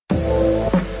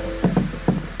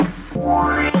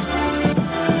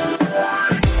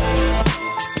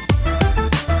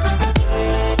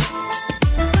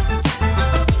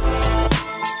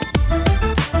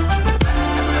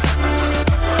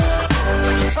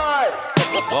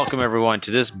Welcome, everyone,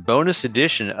 to this bonus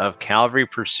edition of Calvary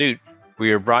Pursuit.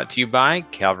 We are brought to you by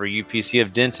Calvary UPC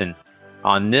of Denton.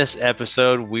 On this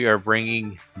episode, we are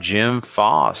bringing Jim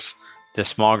Foss, the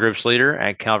small groups leader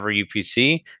at Calvary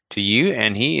UPC, to you,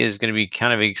 and he is going to be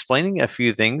kind of explaining a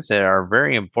few things that are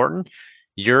very important.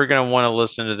 You're going to want to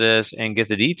listen to this and get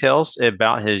the details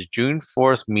about his June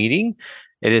 4th meeting.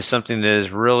 It is something that is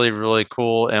really, really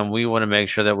cool, and we want to make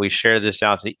sure that we share this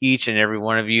out to each and every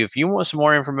one of you. If you want some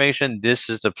more information, this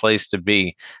is the place to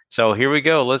be. So here we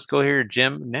go. Let's go hear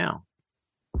Jim now.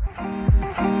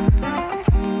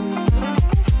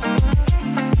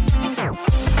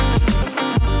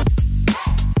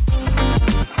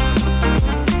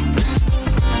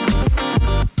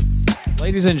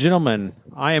 Ladies and gentlemen,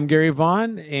 I am Gary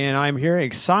Vaughn, and I'm here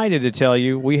excited to tell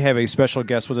you we have a special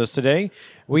guest with us today.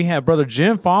 We have Brother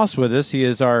Jim Foss with us. He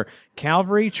is our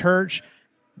Calvary Church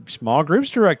Small Groups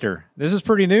Director. This is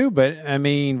pretty new, but I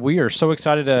mean, we are so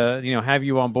excited to have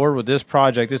you on board with this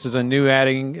project. This is a new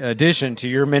addition to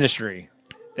your ministry.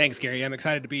 Thanks, Gary. I'm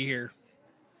excited to be here.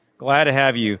 Glad to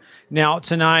have you. Now,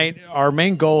 tonight, our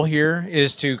main goal here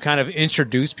is to kind of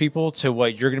introduce people to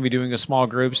what you're going to be doing as small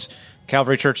groups.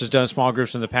 Calvary Church has done small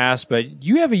groups in the past, but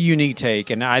you have a unique take,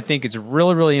 and I think it's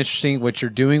really, really interesting what you're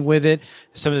doing with it,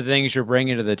 some of the things you're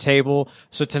bringing to the table.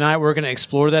 So tonight we're going to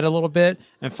explore that a little bit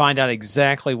and find out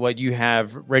exactly what you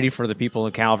have ready for the people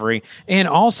in Calvary. And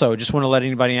also, just want to let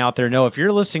anybody out there know, if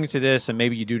you're listening to this and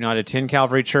maybe you do not attend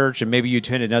Calvary Church and maybe you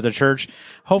attend another church,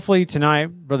 hopefully tonight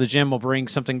Brother Jim will bring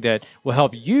something that will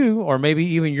help you or maybe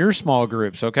even your small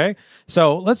groups, okay?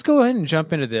 So let's go ahead and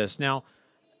jump into this. Now,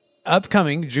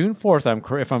 upcoming June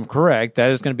 4th, if I'm correct, that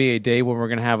is going to be a day when we're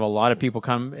going to have a lot of people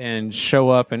come and show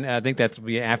up, and I think that's going to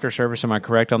be after service. Am I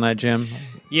correct on that, Jim?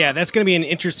 Yeah, that's going to be an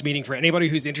interest meeting for anybody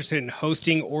who's interested in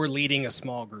hosting or leading a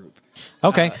small group.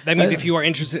 Okay. That means if you are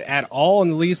interested at all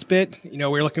in the least bit,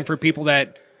 we're looking for people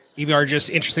that even are just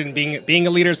interested in being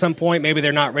a leader at some point. Maybe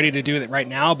they're not ready to do it right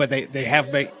now, but they have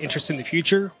interest in the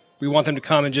future. We want them to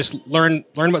come and just learn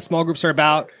what small groups are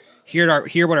about, hear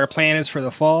what our plan is for the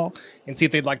fall, and see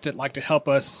if they'd like to help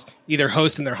us either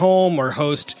host in their home or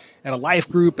host at a life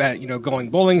group, at going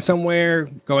bowling somewhere,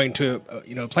 going to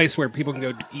a place where people can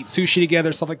go eat sushi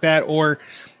together, stuff like that, or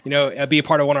be a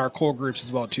part of one of our core groups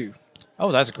as well too.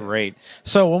 Oh, that's great.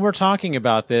 So when we're talking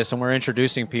about this and we're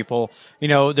introducing people,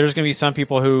 there's going to be some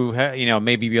people who,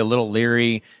 maybe be a little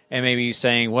leery and maybe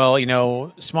saying,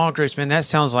 well, small groups, man, that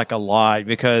sounds like a lot,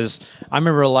 because I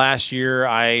remember last year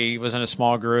I was in a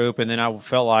small group and then I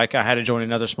felt like I had to join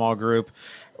another small group.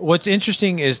 What's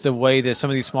interesting is the way that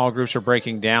some of these small groups are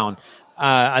breaking down.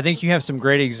 I think you have some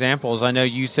great examples. I know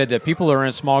you said that people are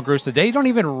in small groups that they don't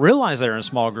even realize they're in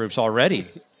small groups already.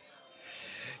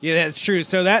 Yeah, that's true.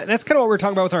 So that's kind of what we're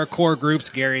talking about with our core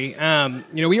groups, Gary.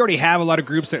 We already have a lot of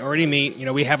groups that already meet.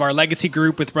 We have our legacy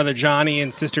group with Brother Johnny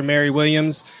and Sister Mary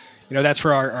Williams. That's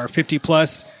for our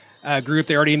 50-plus group.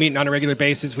 They already meet on a regular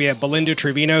basis. We have Belinda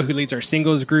Trevino, who leads our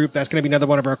singles group. That's going to be another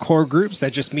one of our core groups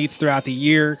that just meets throughout the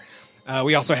year.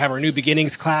 We also have our New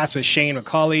Beginnings class with Shane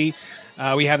McCauley.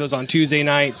 We have those on Tuesday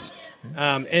nights.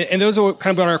 And those are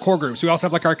kind of our core groups. We also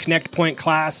have our Connect Point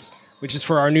class, which is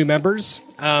for our new members.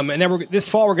 And then this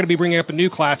fall, we're going to be bringing up a new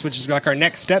class, which is our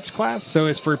Next Steps class. So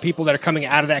it's for people that are coming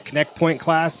out of that Connect Point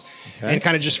class and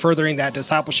kind of just furthering that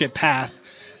discipleship path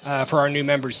for our new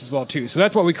members as well, too. So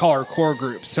that's what we call our core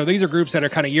groups. So these are groups that are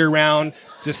kind of year-round,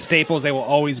 just staples. They will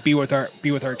always be with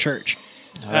our church.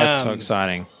 That's so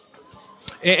exciting.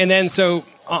 And then so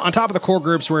on top of the core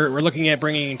groups, we're looking at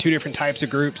bringing in two different types of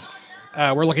groups.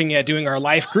 We're looking at doing our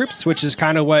life groups, which is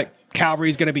kind of what Calvary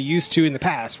is going to be used to in the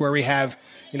past, where we have,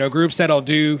 groups that'll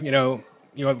do,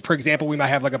 for example, we might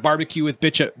have a barbecue with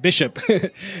Bishop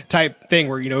type thing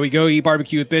where, we go eat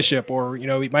barbecue with Bishop, or,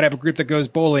 we might have a group that goes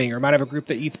bowling, or might have a group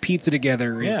that eats pizza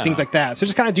together and things like that. So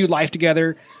just kind of do life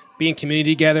together, be in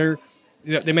community together.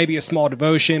 There may be a small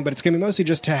devotion, but it's going to be mostly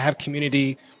just to have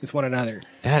community with one another.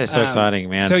 That is so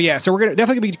exciting, man. So we're going to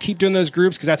definitely keep doing those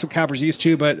groups because that's what Calvary's used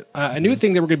to. But a new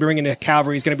thing that we're going to be bringing to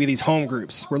Calvary is going to be these home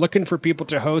groups. We're looking for people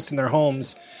to host in their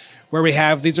homes, where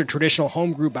these are traditional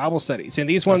home group Bible studies. And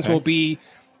these ones will be,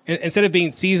 instead of being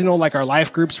seasonal like our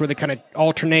life groups where they kind of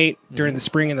alternate during the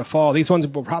spring and the fall, these ones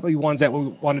will probably be ones that we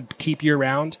want to keep year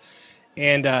round.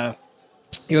 And,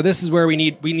 this is where we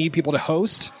need people to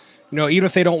host. Even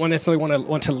if they don't necessarily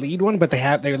want to lead one, but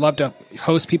they love to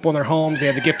host people in their homes. They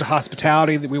have the gift of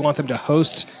hospitality. That we want them to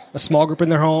host a small group in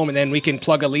their home, and then we can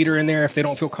plug a leader in there if they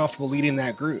don't feel comfortable leading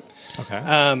that group. Okay.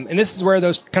 And this is where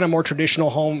those kind of more traditional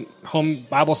home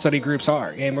Bible study groups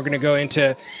are. And we're going to go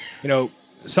into,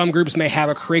 some groups may have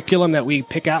a curriculum that we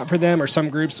pick out for them, or some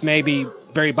groups may be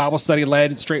very Bible study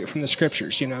led, straight from the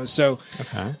scriptures, So,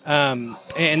 Okay.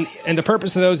 And the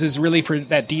purpose of those is really for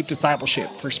that deep discipleship,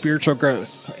 for spiritual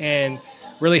growth, and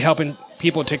really helping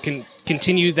people to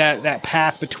continue that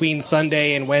path between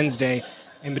Sunday and Wednesday,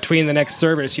 and between the next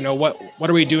service. What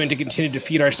are we doing to continue to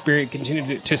feed our spirit,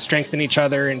 continue to strengthen each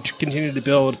other, and to continue to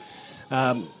build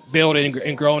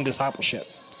and grow in discipleship.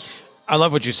 I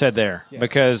love what you said there,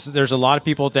 because there's a lot of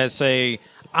people that say,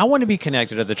 I want to be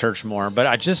connected to the church more, but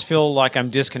I just feel like I'm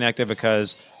disconnected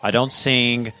because I don't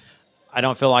sing. I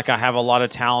don't feel like I have a lot of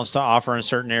talents to offer in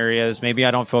certain areas. Maybe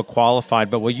I don't feel qualified.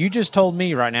 But what you just told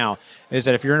me right now is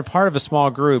that if you're in a part of a small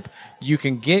group, you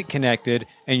can get connected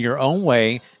in your own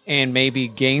way and maybe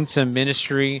gain some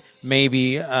ministry,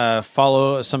 maybe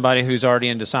follow somebody who's already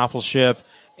in discipleship,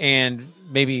 and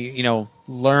maybe,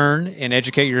 learn and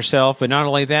educate yourself. But not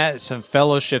only that, some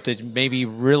fellowship that may be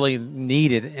really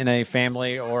needed in a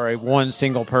family or a one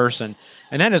single person.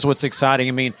 And that is what's exciting.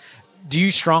 I mean, do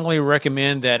you strongly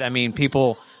recommend that,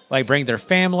 people like bring their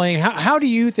family? How do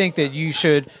you think that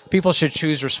people should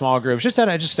choose their small groups? Just out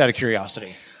of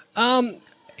curiosity.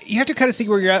 You have to kind of see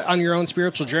where you're at on your own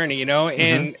spiritual journey,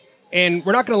 and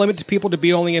we're not going to limit people to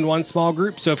be only in one small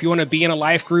group. So if you want to be in a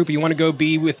life group, you want to go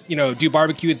be with, do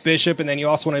barbecue with Bishop, and then you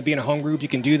also want to be in a home group, you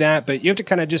can do that. But you have to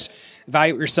kind of just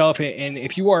evaluate yourself. And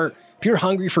if you're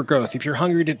hungry for growth, if you're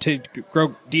hungry to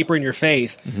grow deeper in your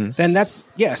faith, then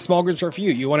small groups are for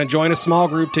you. You want to join a small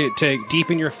group to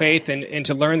deepen your faith and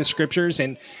to learn the scriptures.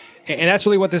 And that's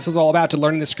really what this is all about, to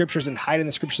learn the scriptures and hiding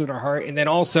the scriptures in our heart. And then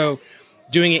also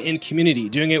doing it in community,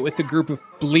 doing it with a group of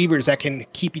believers that can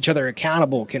keep each other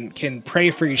accountable, can pray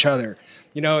for each other.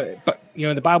 But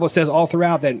the Bible says all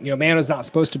throughout that, man is not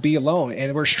supposed to be alone,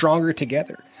 and we're stronger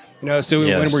together. So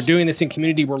when we're doing this in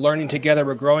community, we're learning together,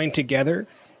 we're growing together.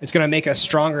 It's going to make us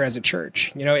stronger as a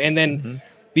church, and then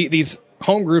these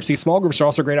home groups, these small groups are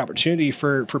also a great opportunity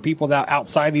for people that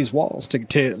outside these walls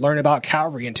to learn about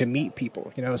Calvary and to meet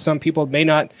people. Some people may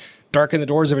not darken the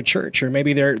doors of a church, or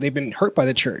maybe they've been hurt by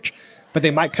the church, but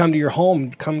they might come to your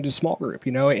home, come to a small group,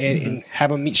 and have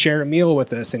them share a meal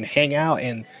with us and hang out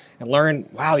and learn,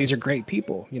 wow, these are great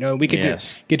people. We get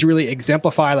to really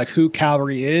exemplify like who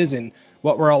Calvary is and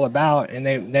what we're all about. And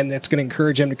then that's going to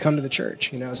encourage them to come to the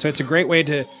church, So it's a great way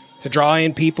to draw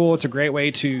in people. It's a great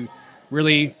way to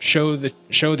really show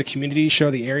the community, show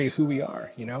the area who we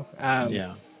are,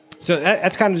 So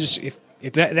that's kind of just,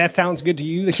 if that sounds good to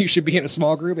you, then you should be in a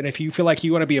small group. And if you feel like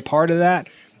you want to be a part of that,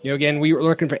 again, we were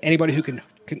looking for anybody who can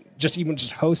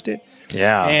just host it.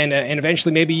 Yeah. And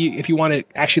eventually, maybe if you want to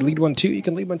actually lead one too, you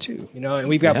can lead one too. And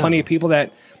we've got plenty of people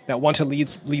that want to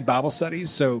lead Bible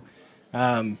studies. So,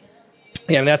 and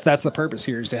that's the purpose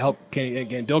here, is to help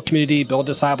again build community, build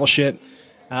discipleship,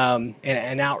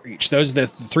 and outreach. Those are the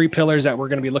three pillars that we're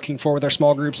going to be looking for with our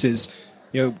small groups. Is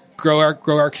grow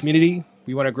our community.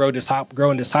 We want to grow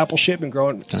in discipleship and grow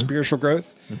in spiritual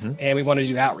growth, and we want to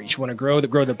do outreach. We want to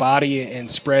grow the body and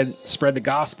spread the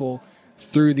gospel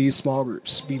through these small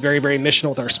groups. Be very, very missional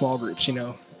with our small groups,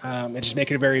 and just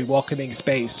make it a very welcoming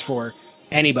space for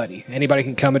anybody. Anybody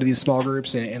can come into these small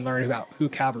groups and learn about who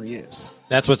Calvary is.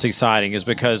 That's what's exciting, is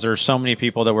because there's so many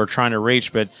people that we're trying to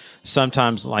reach, but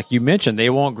sometimes, like you mentioned,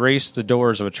 they won't grace the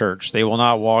doors of a church. They will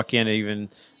not walk in even,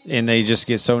 and they just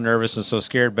get so nervous and so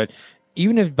scared. But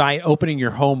even if by opening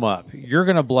your home up, you're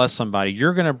going to bless somebody,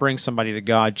 you're going to bring somebody to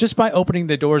God, just by opening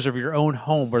the doors of your own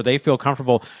home where they feel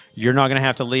comfortable, you're not going to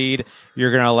have to lead.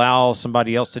 You're going to allow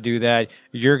somebody else to do that.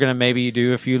 You're going to maybe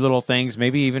do a few little things,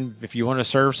 maybe even if you want to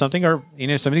serve something, or,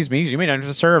 some of these meetings you may not have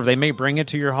to serve. They may bring it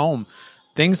to your home.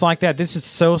 Things like that. This is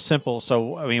so simple.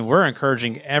 So, we're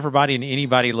encouraging everybody and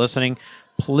anybody listening,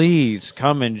 please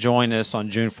come and join us on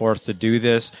June 4th to do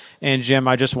this. And Jim,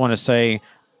 I just want to say,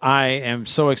 I am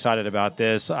so excited about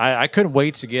this. I couldn't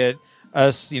wait to get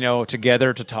us,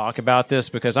 together to talk about this,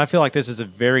 because I feel like this is a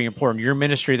very important, your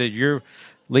ministry that you're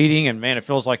leading. And man, it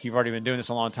feels like you've already been doing this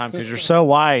a long time, because you're so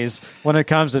wise when it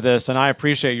comes to this. And I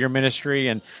appreciate your ministry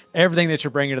and everything that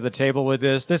you're bringing to the table with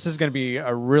this. This is going to be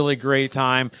a really great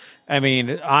time.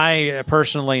 I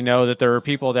personally know that there are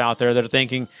people out there that are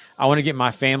thinking, I want to get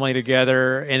my family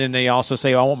together. And then they also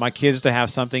say, I want my kids to have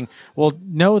something. Well,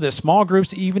 know that small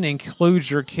groups even include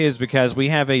your kids, because we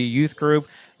have a youth group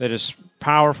that is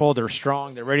powerful. They're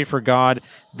strong. They're ready for God.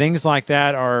 Things like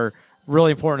that are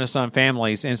really important to some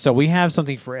families. And so we have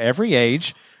something for every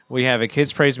age. We have a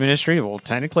kids' praise ministry. Well,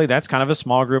 technically, that's kind of a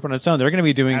small group on its own. They're going to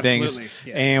be doing things. Yes.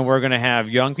 And we're going to have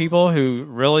young people who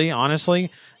really,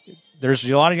 honestly, there's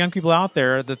a lot of young people out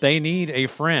there that they need a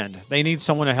friend. They need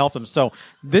someone to help them. So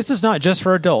this is not just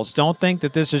for adults. Don't think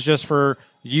that this is just for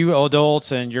you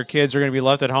adults and your kids are going to be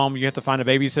left at home. You have to find a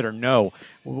babysitter. No,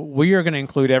 we are going to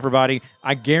include everybody.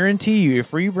 I guarantee you,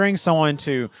 if we bring someone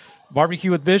to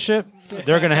Barbecue with Bishop,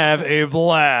 they're going to have a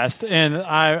blast, and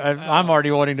I'm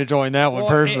already wanting to join that one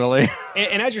personally.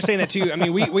 And as you're saying that too, I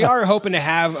mean, we are hoping to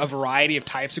have a variety of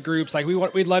types of groups. Like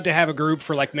we'd love to have a group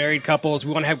for like married couples.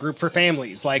 We want to have a group for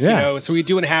families. Like so we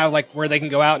do want to have like where they can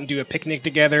go out and do a picnic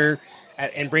together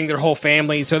and bring their whole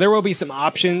family. So there will be some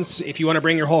options if you want to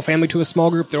bring your whole family to a small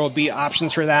group. There will be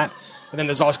options for that. And then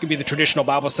there's also going to be the traditional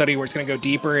Bible study where it's going to go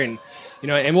deeper, and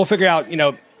and we'll figure out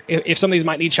if some of these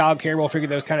might need childcare, we'll figure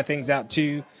those kind of things out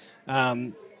too.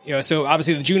 So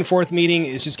obviously the June 4th meeting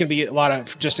is just going to be a lot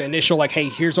of just initial, like, hey,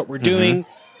 here's what we're doing,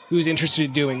 who's interested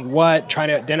in doing what, trying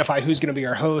to identify who's going to be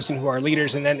our hosts and who are our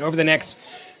leaders. And then over the next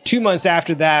 2 months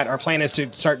after that, our plan is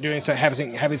to start doing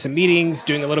having some meetings,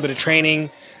 doing a little bit of training.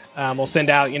 We'll send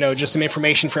out, just some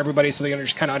information for everybody so they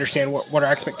kind of understand what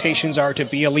our expectations are to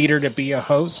be a leader, to be a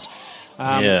host.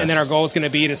 And then our goal is going to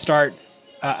be to start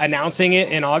announcing it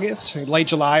in August, late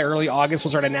July, early August. We'll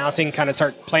start announcing, kind of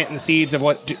start planting the seeds of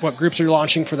what groups are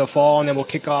launching for the fall, and then we'll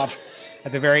kick off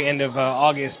at the very end of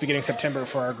August, beginning September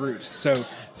for our groups. So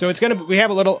it's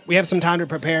we have some time to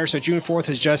prepare. So June 4th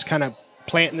is just kind of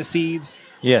planting the seeds,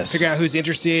 figure out who's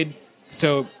interested.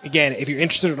 So again, if you're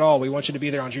interested at all, we want you to be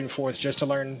there on June 4th just to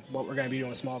learn what we're going to be doing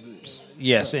with small groups.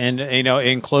 Yes, and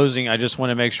in closing, I just want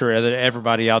to make sure that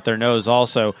everybody out there knows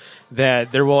also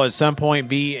that there will at some point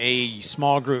be a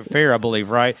small group fair, I believe,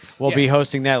 right? We'll be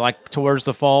hosting that like towards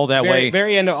the fall.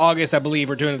 Very end of August, I believe,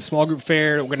 we're doing the small group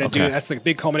fair. We're going to do that's the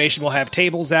big culmination. We'll have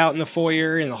tables out in the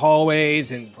foyer, in the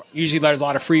hallways, and usually there's a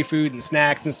lot of free food and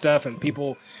snacks and stuff. And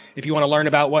people, if you want to learn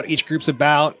about what each group's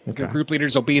about, the group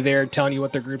leaders will be there telling you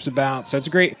what their group's about. So it's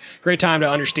a great time to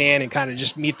understand and kind of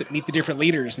just meet the different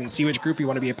leaders and see which group you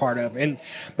want to be a part of. And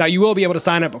now you will be able to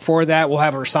sign up before that. We'll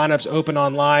have our signups open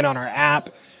online on our app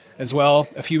as well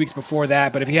a few weeks before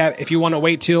that. But if you want to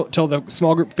wait till the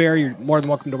small group fair, you're more than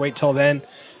welcome to wait till then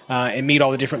and meet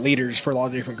all the different leaders for all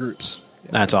the different groups.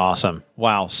 That's awesome.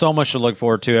 Wow. So much to look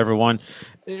forward to, everyone.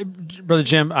 Brother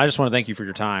Jim, I just want to thank you for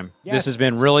your time. Yeah, this has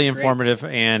been really informative,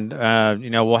 and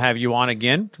we'll have you on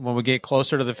again when we get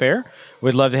closer to the fair.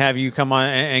 We'd love to have you come on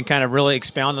and kind of really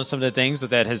expound on some of the things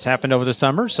that has happened over the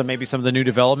summer, so maybe some of the new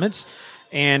developments.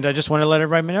 And I just want to let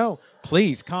everybody know,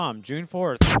 please come June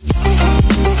 4th.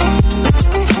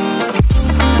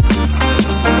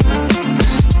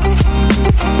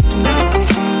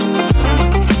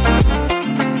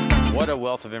 What a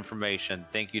wealth of information.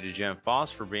 Thank you to Jim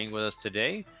Foss for being with us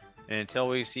today. And until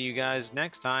we see you guys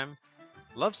next time,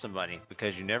 love somebody,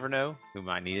 because you never know who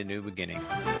might need a new beginning.